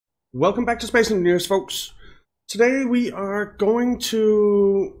Welcome back to Space Engineers, folks. Today we are going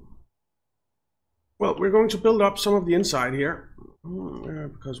to, we're going to build up some of the inside here,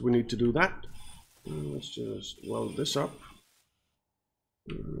 because we need to do that. Let's just weld this up.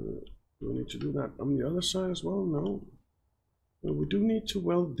 Do we need to do that on the other side as well? No. Well, we do need to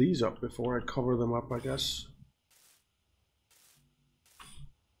weld these up before I cover them up, I guess.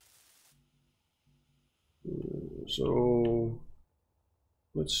 So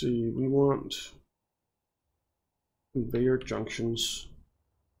let's see, we want conveyor junctions.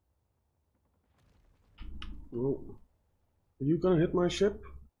 Oh, are you gonna hit my ship?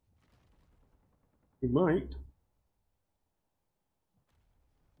 You might.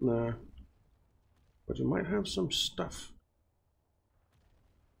 Nah, but you might have some stuff.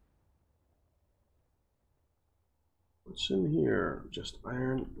 What's in here? Just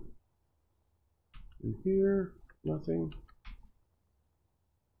iron. In here, nothing.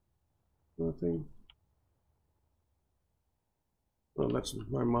 Nothing. Well, that's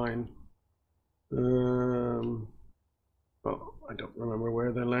my mine. Well, I don't remember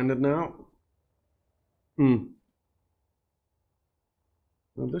where they landed now. Well,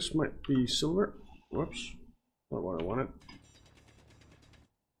 this might be silver. Whoops, not what I wanted.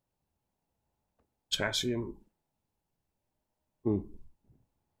 Potassium. I'd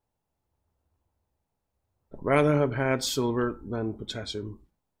rather have had silver than potassium.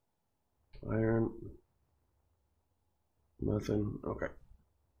 Iron. Nothing. Okay.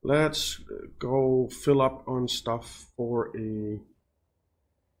 Let's go fill up on stuff for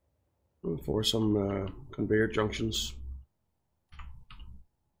some conveyor junctions.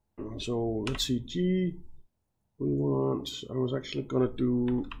 So let's see, G. I was actually gonna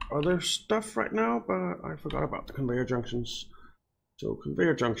do other stuff right now, but I forgot about the conveyor junctions. So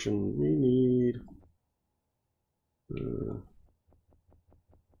conveyor junction, we need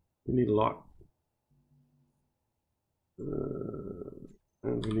a lot.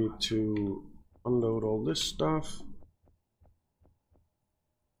 And we need to unload all this stuff.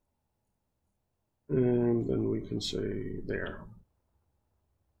 And then we can say there.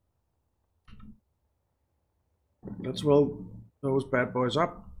 Let's weld those bad boys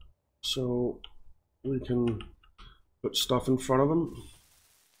up so we can put stuff in front of them.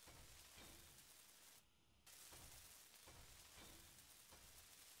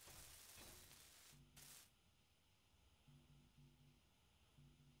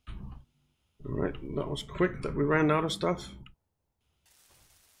 Alright, that was quick that we ran out of stuff.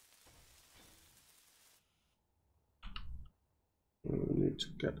 I need to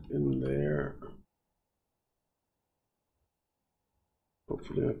get in there.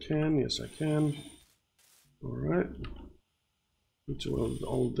 Hopefully I can. Yes, I can. Alright. Need to weld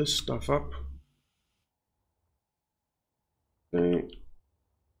all this stuff up. Okay.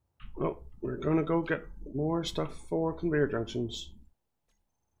 Well, we're gonna go get more stuff for conveyor junctions.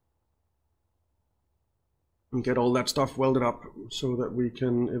 And get all that stuff welded up so that we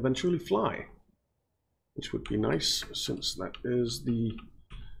can eventually fly. Which would be nice, since that is the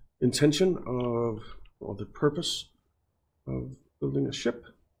intention of, or the purpose of building a ship.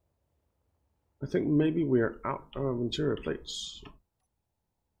 I think maybe we are out of interior plates.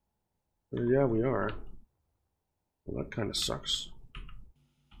 Yeah, we are. Well, that kind of sucks.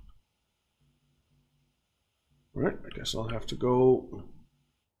 Alright, I guess I'll have to go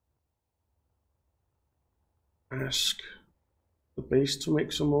ask the base to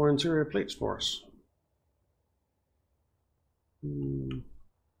make some more interior plates for us.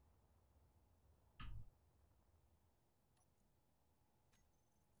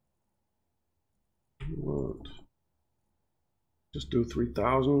 What? Just do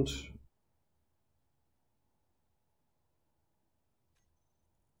 3,000.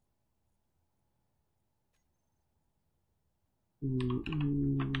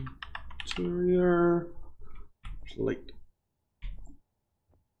 Interior plate.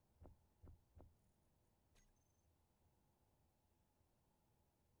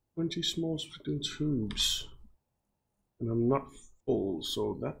 Small steel tubes, and I'm not full,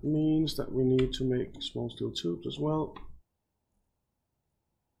 so that means that we need to make small steel tubes as well.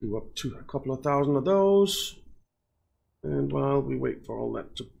 Do up to a couple of thousand of those, and while we wait for all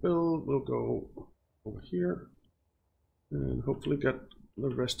that to build, we'll go over here and hopefully get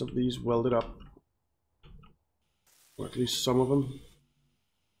the rest of these welded up, or at least some of them,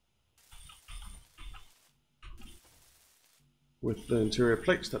 with the interior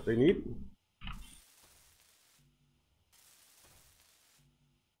plates that they need.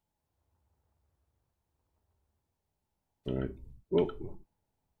 Alright, whoa,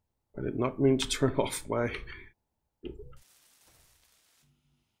 I did not mean to turn off my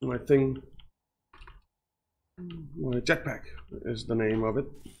My thing, my jetpack is the name of it,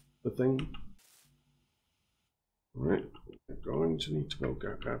 the thing. Alright, we're going to need to go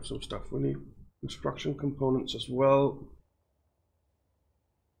grab some stuff. We need construction components as well.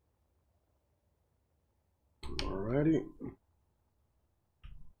 Alrighty.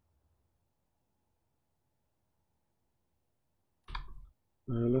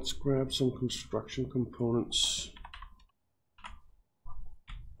 Let's grab some construction components.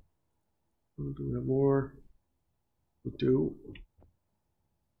 Do we have more? We do.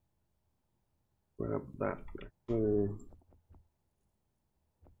 Grab that.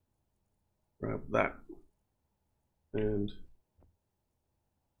 Grab that. And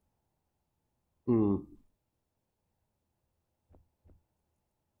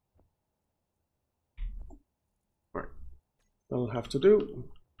Alright. That'll have to do.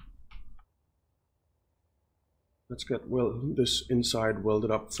 Let's get this inside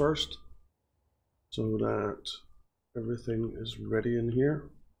welded up first, so that everything is ready in here.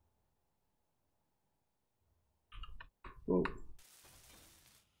 Whoa.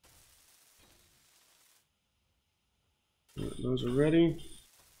 Right, those are ready.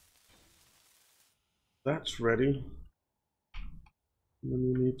 That's ready. And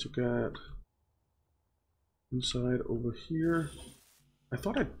then we need to get inside over here. I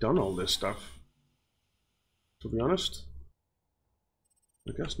thought I'd done all this stuff, to be honest.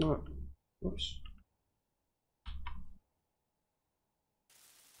 I guess not. Oops.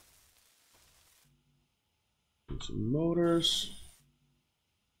 And some motors.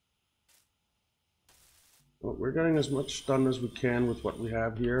 Well, we're getting as much done as we can with what we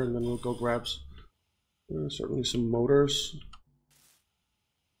have here, and then we'll go grab certainly some motors.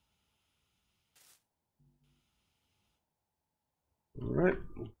 All right.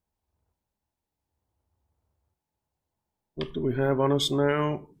 What do we have on us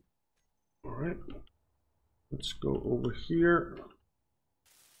now? All right. Let's go over here.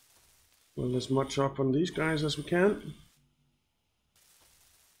 Well, as much up on these guys as we can.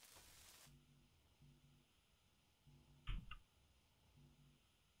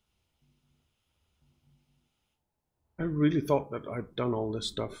 I really thought that I'd done all this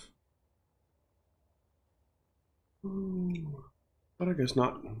stuff. But I guess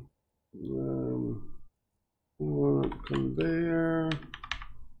not. Conveyor.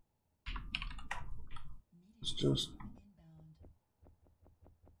 It's just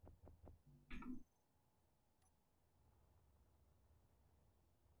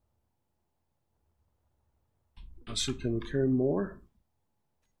let's see, can we carry more?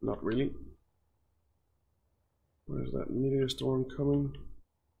 Not really. Where's that meteor storm coming?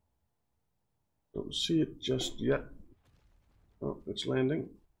 Don't see it just yet. Oh, it's landing.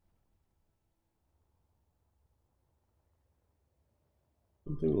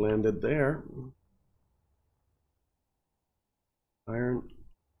 Something landed there. Iron.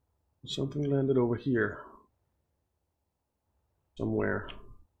 Something landed over here. Somewhere.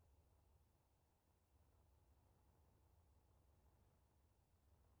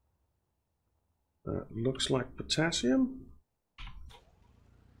 Looks like potassium.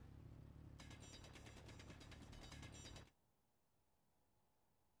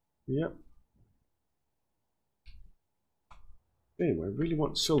 Yep. Anyway, I really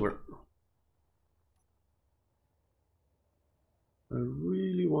want silver. I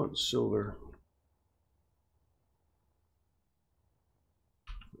really want silver.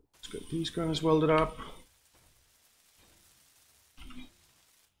 Let's get these guys welded up.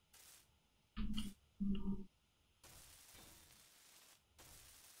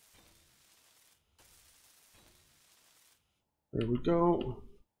 There we go.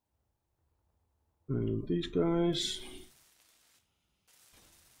 And these guys.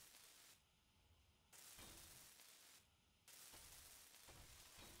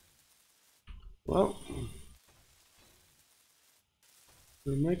 Well,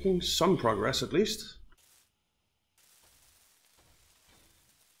 we're making some progress at least.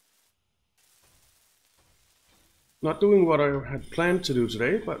 Not doing what I had planned to do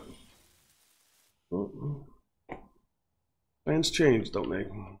today, but plans change, don't they?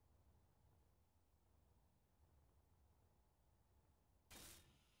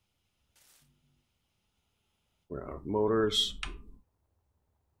 We're out of motors.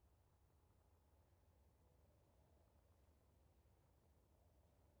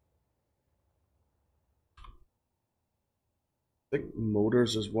 I think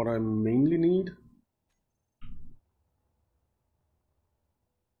motors is what I mainly need.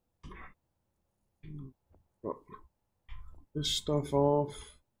 Drop this stuff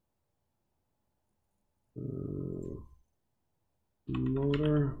off.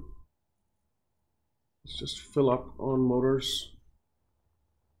 Motor. Let's just fill up on motors.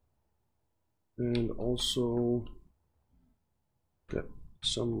 And also get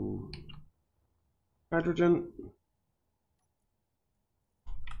some hydrogen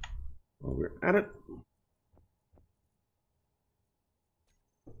while we're at it.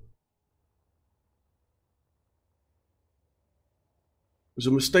 It was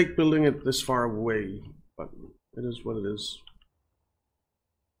a mistake building it this far away, but it is what it is.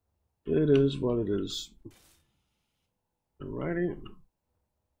 It is what it is. Alrighty.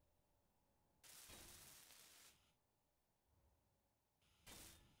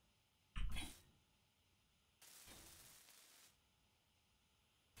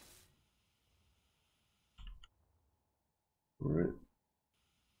 Alright.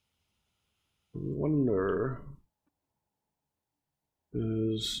 I wonder,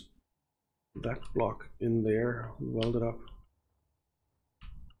 is that block in there welded up?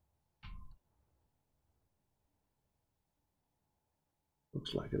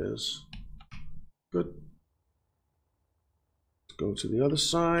 Looks like it is. Good. Let's go to the other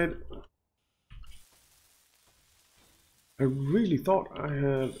side. I really thought I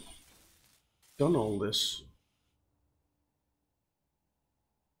had done all this.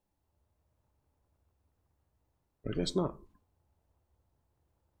 I guess not.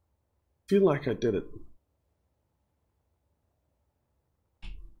 Feel like I did it.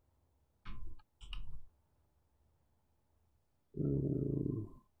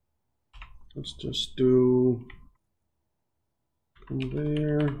 Let's just do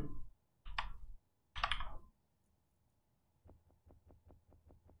conveyor.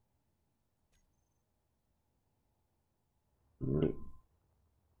 All right.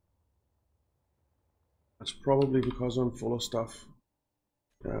 That's probably because I'm full of stuff.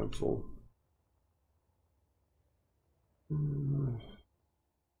 Yeah, I'm full. Let's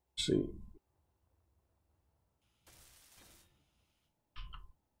see.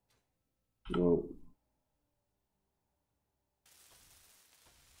 No.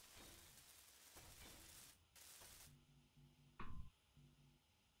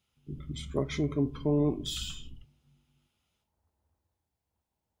 Construction components.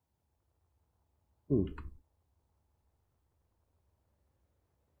 Am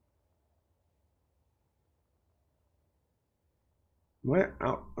I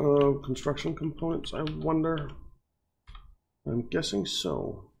out of construction components, I wonder? I'm guessing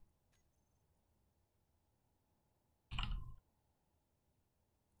so.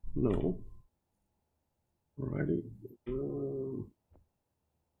 No. Alrighty.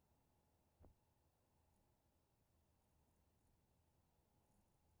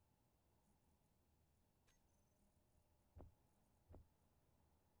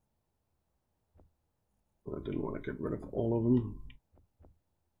 I didn't want to get rid of all of them.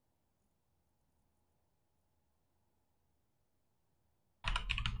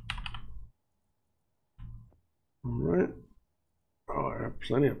 All right. Oh, I have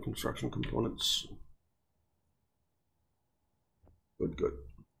plenty of construction components. Good, good.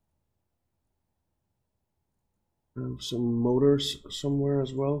 I have some motors somewhere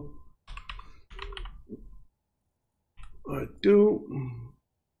as well. I do,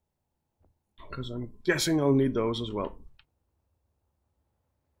 because I'm guessing I'll need those as well.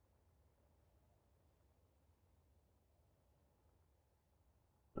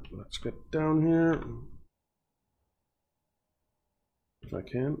 Let's get down here, if I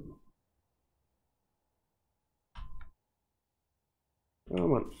can.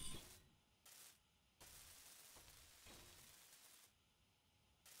 Come on.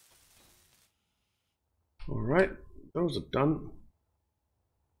 All right, those are done.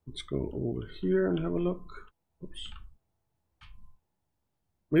 Let's go over here and have a look. Oops.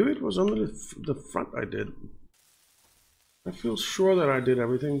 Maybe it was only the front I did. I feel sure that I did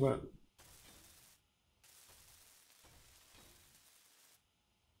everything, but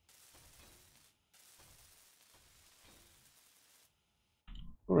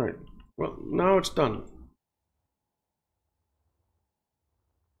all right. Well, now it's done.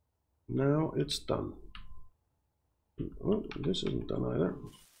 Now it's done. Oh, this isn't done either.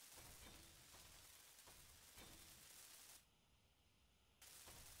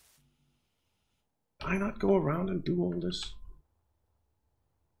 Did I not go around and do all this?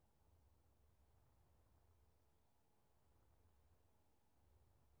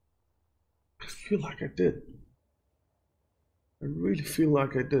 I feel like I did. I really feel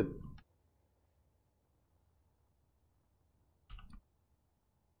like I did.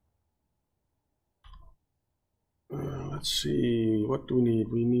 Let's see, what do we need?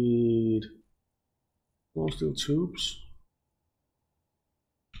 We need small steel tubes.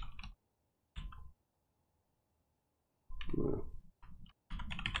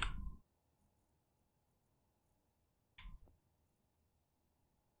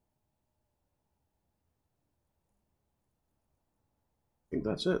 think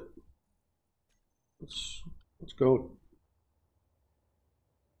that's it. Let's go.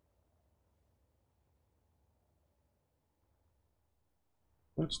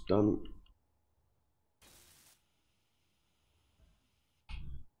 That's done.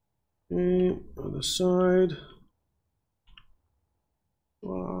 Okay, other side.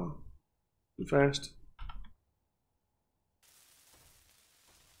 Wow, too fast.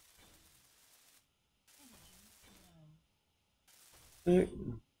 Okay.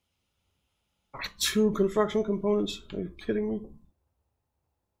 2 construction components? Are you kidding me?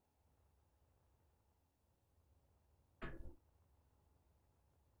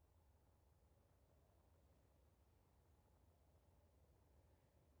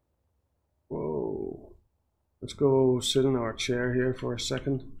 Whoa. Let's go sit in our chair here for a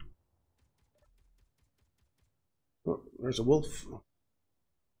second. Oh, there's a wolf.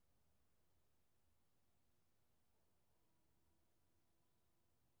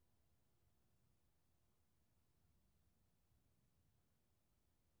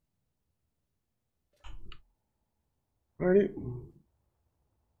 Alrighty.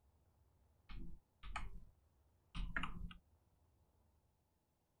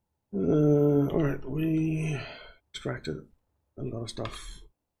 Alright, we extracted a lot of stuff.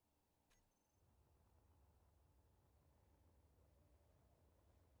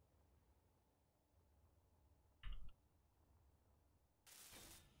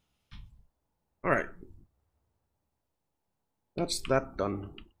 Alright. That's that done.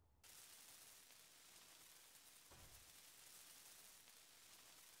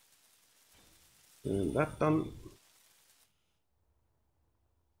 And that done.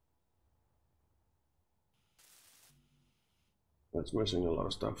 That's missing a lot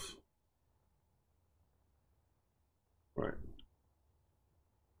of stuff. Right.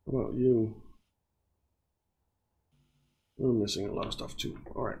 How about you? We're missing a lot of stuff too.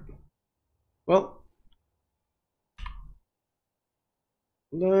 Alright. Well,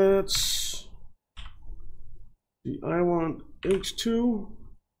 let's see. I want H2.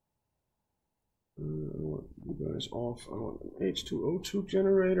 I want you guys off. I want an H2O2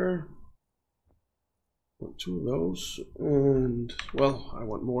 generator. I want 2 of those. And, well, I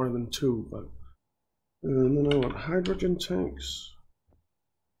want more than 2, but. And then I want hydrogen tanks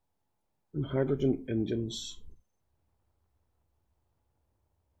and hydrogen engines.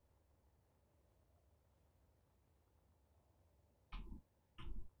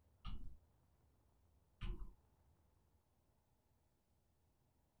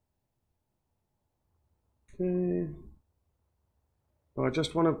 Okay. Oh, I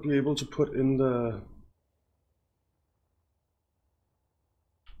just want to be able to put in the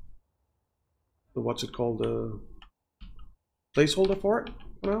what's it called, the placeholder for it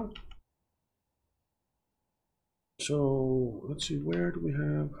for now. So let's see, where do we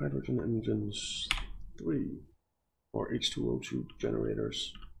have hydrogen engines? 3 or H2O2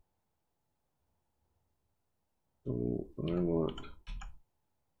 generators. So I want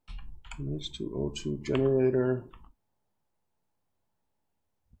an H2O2 generator.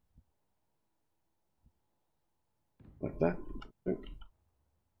 Like that, I think.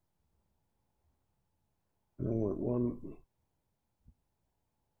 And I want one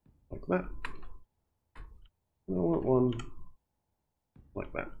like that. And I want one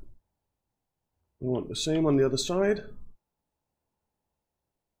like that. I want the same on the other side.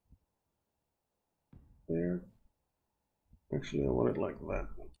 There. Actually, I want it like that.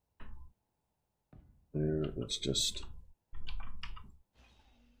 There, let's just...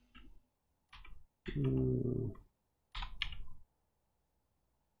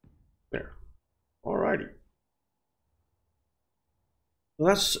 there. Alrighty. So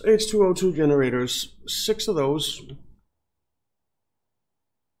that's H2O2 generators. 6 of those.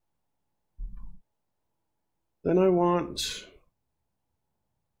 Then I want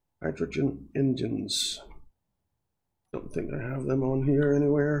hydrogen engines. Don't think I have them on here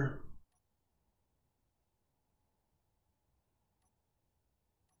anywhere.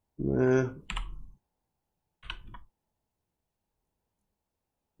 Nah.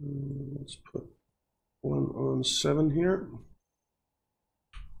 Let's put one on 7 here.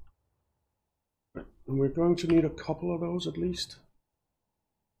 Right. And we're going to need a couple of those at least.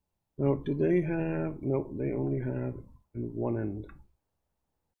 Now, do they have... no, they only have in one end.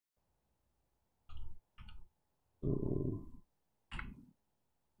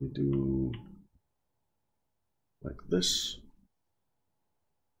 We do like this.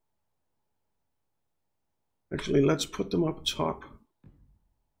 Actually, let's put them up top.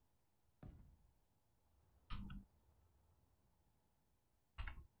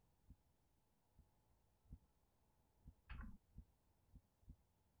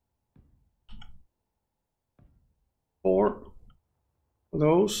 4 of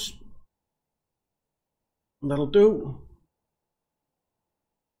those. That'll do.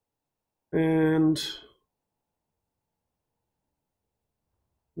 And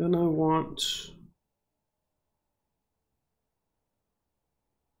then I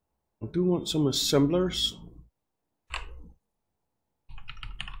do want some assemblers.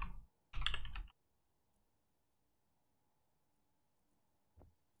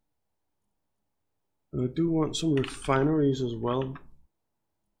 And I do want some refineries as well.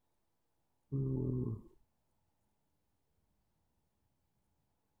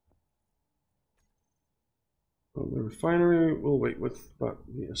 Well, the refinery we'll wait with, but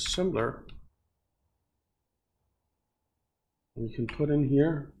the assembler we can put in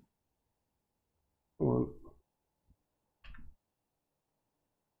here. Come on.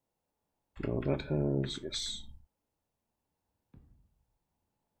 No, that has, yes.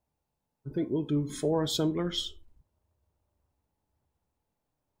 I think we'll do 4 assemblers.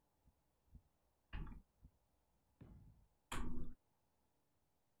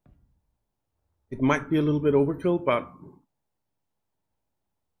 It might be a little bit overkill, but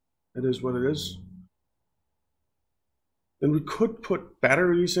it is what it is. Then we could put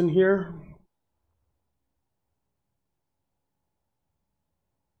batteries in here.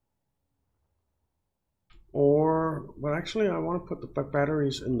 But actually I want to put the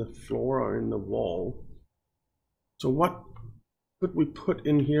batteries in the floor or in the wall. So what could we put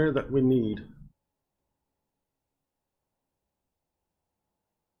in here that we need?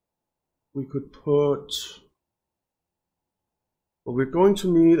 We could put, well, we're going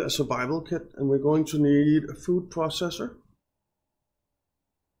to need a survival kit and we're going to need a food processor.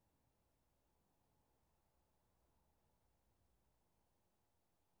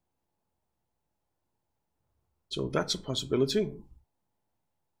 So that's a possibility.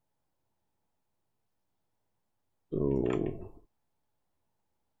 So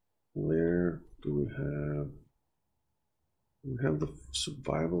where do we have? We have the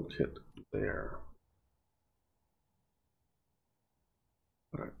survival kit there.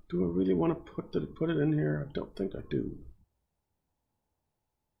 But do I really want to put it in here? I don't think I do.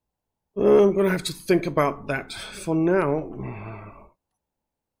 I'm gonna have to think about that. For now,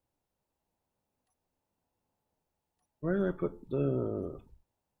 where did I put the?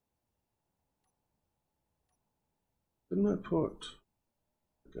 Didn't I put?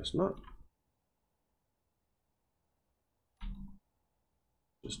 I guess not.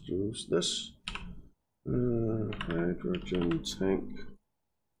 Just use this hydrogen tank.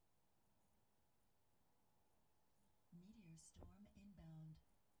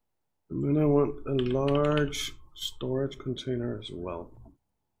 And then I want a large storage container as well.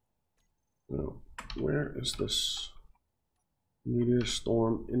 Now, where is this meteor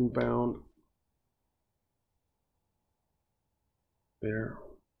storm inbound? There.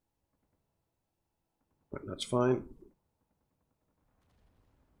 Right, that's fine.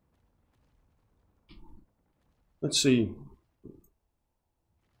 Let's see.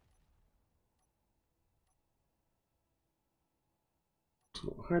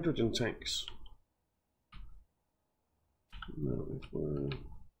 So, hydrogen tanks. No, it was...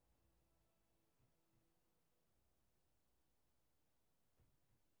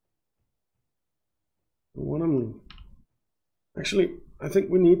 What I'm actually, I think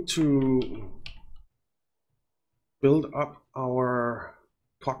we need to build up our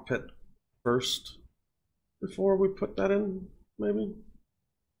cockpit first before we put that in, maybe,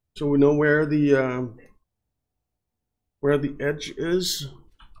 so we know where the edge is.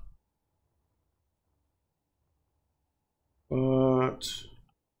 But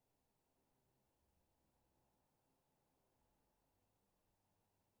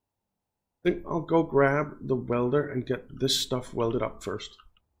I think I'll go grab the welder and get this stuff welded up first.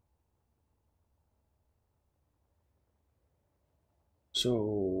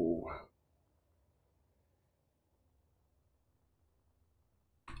 So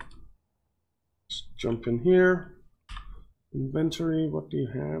let's jump in here. Inventory, what do you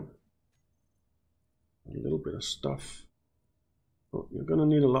have? A little bit of stuff. Oh, you're gonna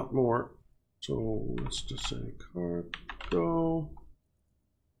need a lot more. So let's just say cargo.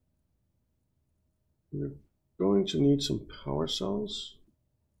 We're going to need some power cells.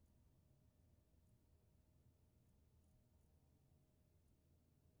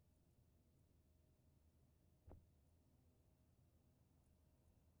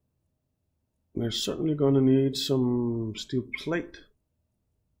 We're certainly going to need some steel plate. Is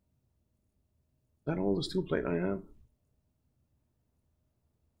that all the steel plate I have?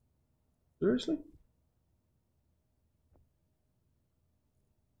 Seriously?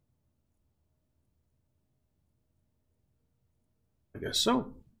 guess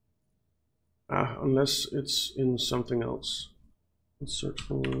so. Unless it's in something else. Let's search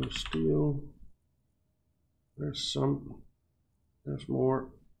for steel. There's some. There's more.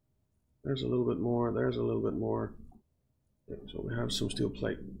 There's a little bit more. There's a little bit more. Okay, so we have some steel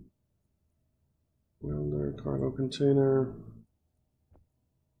plate. Welder, cargo container.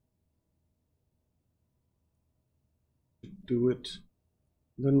 Do it.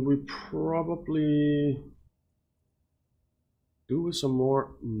 Then we probably do with some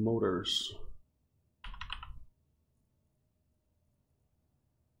more motors.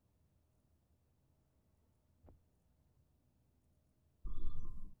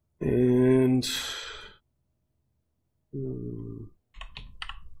 And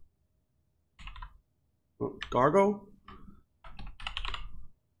cargo?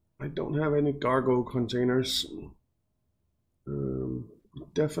 I don't have any cargo containers.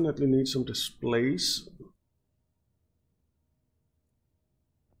 Definitely need some displays.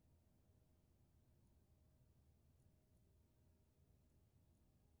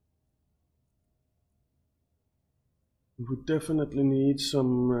 We definitely need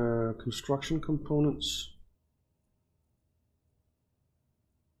some construction components.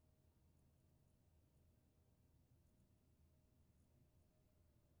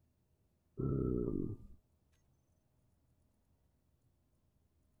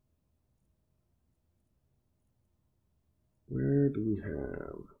 Where do we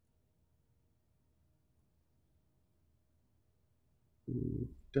have? We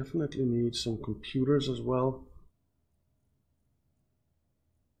definitely need some computers as well.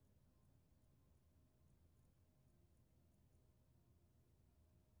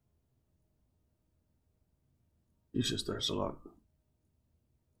 Jesus, there's a lot.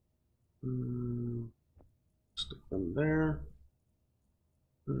 Stick them there.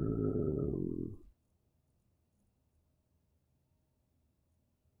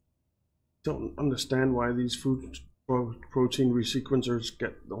 Don't understand why these food protein resequencers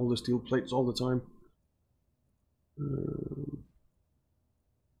get all the steel plates all the time.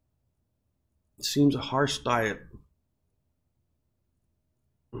 It seems a harsh diet.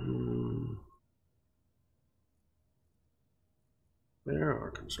 There are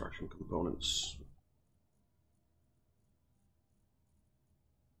construction components.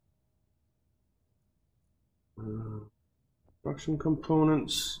 Construction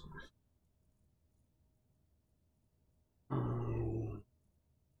components.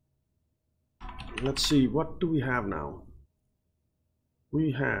 Let's see, what do we have now?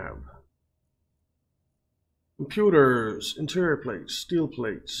 We have computers, interior plates, steel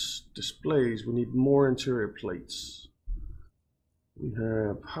plates, displays. We need more interior plates. We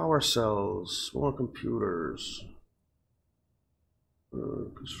have power cells, more computers,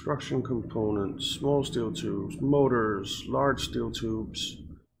 construction components, small steel tubes, motors, large steel tubes,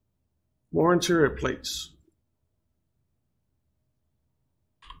 more interior plates.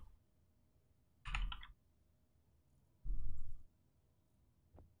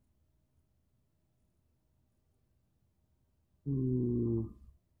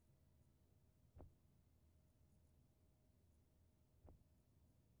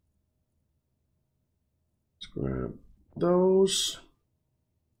 Let's grab those.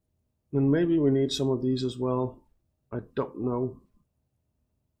 And maybe we need some of these as well. I don't know.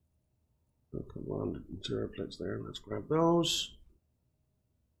 Oh, come on, interior plates there. Let's grab those.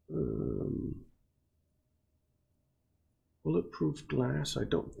 Bulletproof glass. I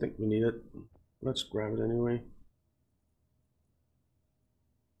don't think we need it. Let's grab it anyway.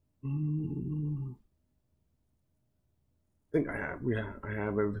 I think I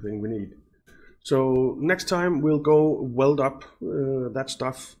have everything we need. So next time we'll go weld up that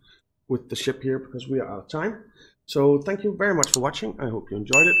stuff with the ship here because we are out of time. So thank you very much for watching. I hope you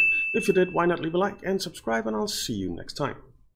enjoyed it. If you did, why not leave a like and subscribe, and I'll see you next time.